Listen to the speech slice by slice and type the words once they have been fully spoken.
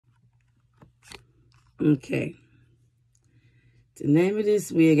Okay. The name of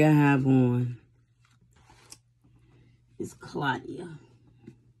this wig I have on is Claudia.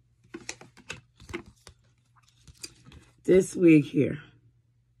 This wig here.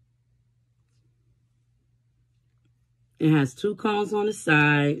 It has 2 combs on the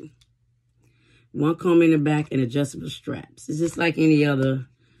side, 1 comb in the back, and adjustable straps. It's just like any other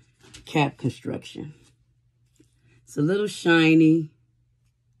cap construction. It's a little shiny.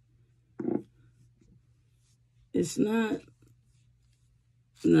 It's not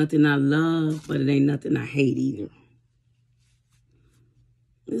nothing I love, but it ain't nothing I hate either.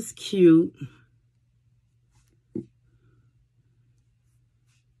 It's cute.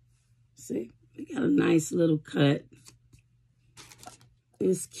 See, we got a nice little cut.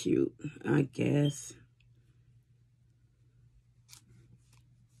 It's cute, I guess.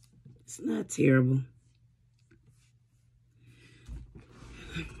 It's not terrible.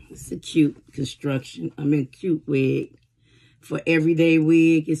 It's a cute construction. I mean, cute wig. For everyday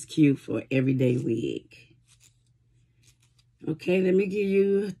wig, it's cute for everyday wig. Okay, let me give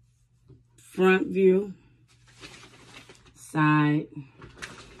you a front view, side,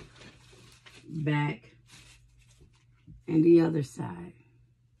 back, and the other side.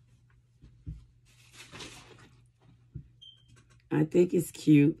 I think it's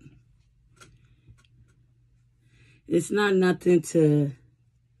cute. It's not nothing to,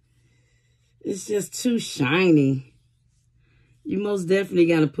 it's just too shiny. You most definitely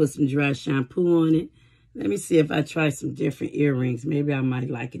got to put some dry shampoo on it. Let me see if I try some different earrings. Maybe I might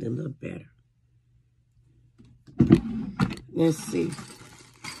like it a little better. Let's see.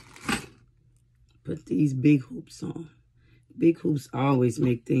 Put these big hoops on. Big hoops always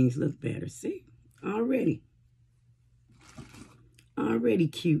make things look better. See? Already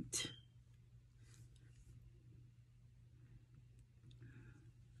cute.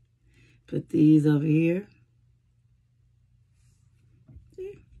 Put these over here.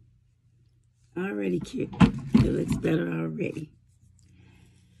 See? Already cute. It looks better already.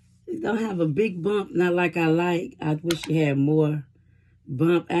 It don't have a big bump, not like I like. I wish it had more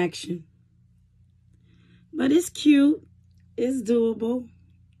bump action. But it's cute. It's doable.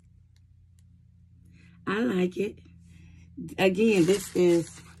 I like it. Again, this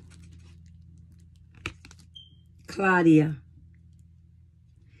is Claudia.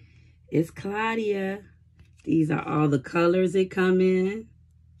 It's Claudia. These are all the colors that come in.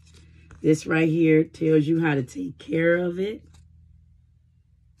 This right here tells you how to take care of it.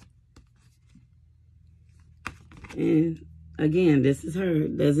 And again, this is her.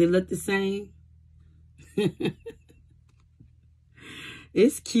 Does it look the same?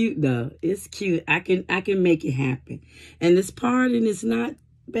 It's cute though. It's cute. I can make it happen. And this parting is not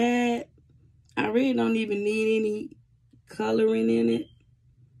bad. I really don't even need any coloring in it,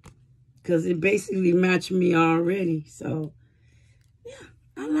 because it basically matched me already. So yeah,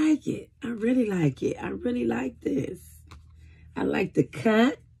 I like it. I really like it. I really like this. I like the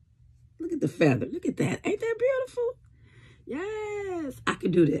cut. Look at the feather. Look at that. Ain't that beautiful? Yes, I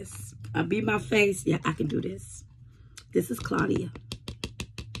can do this. I beat my face. Yeah, I can do this. This is Claudia.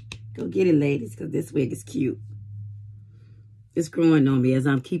 Go get it, ladies, because this wig is cute. It's growing on me as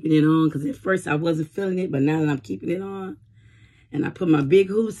I'm keeping it on, because at first I wasn't feeling it, but now that I'm keeping it on, and I put my big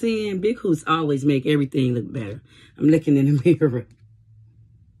hoops in, big hoops always make everything look better. I'm looking in the mirror.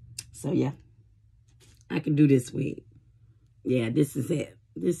 So, yeah, I can do this wig. Yeah, this is it.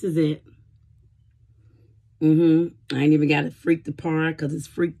 This is it. I ain't even got to freak the part, because it's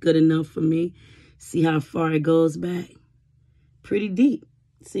freak good enough for me. See how far it goes back? Pretty deep.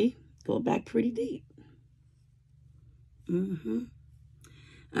 See? Go back pretty deep.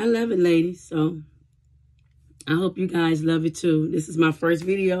 I love it, ladies. So, I hope you guys love it too. This is my first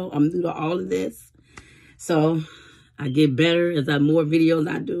video. I'm new to all of this. So, I get better as more videos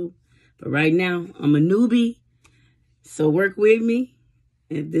I do. But right now, I'm a newbie. So, work with me.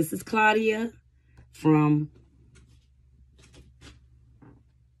 And this is Claudia from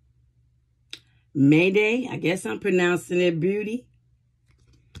Mayday. I guess I'm pronouncing it beauty.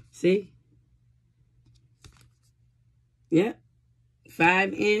 See? Yep.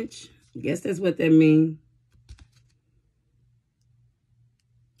 5-inch. I guess that's what that means.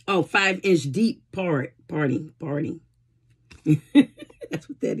 Oh, 5-inch deep parting. That's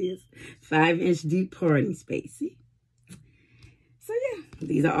what that is. 5-inch deep parting space. See? So, yeah.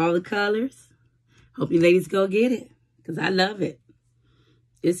 These are all the colors. Hope you ladies go get it, because I love it.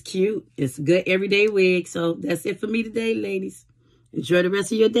 It's cute. It's a good everyday wig. So, that's it for me today, ladies. Enjoy the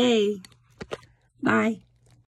rest of your day. Bye.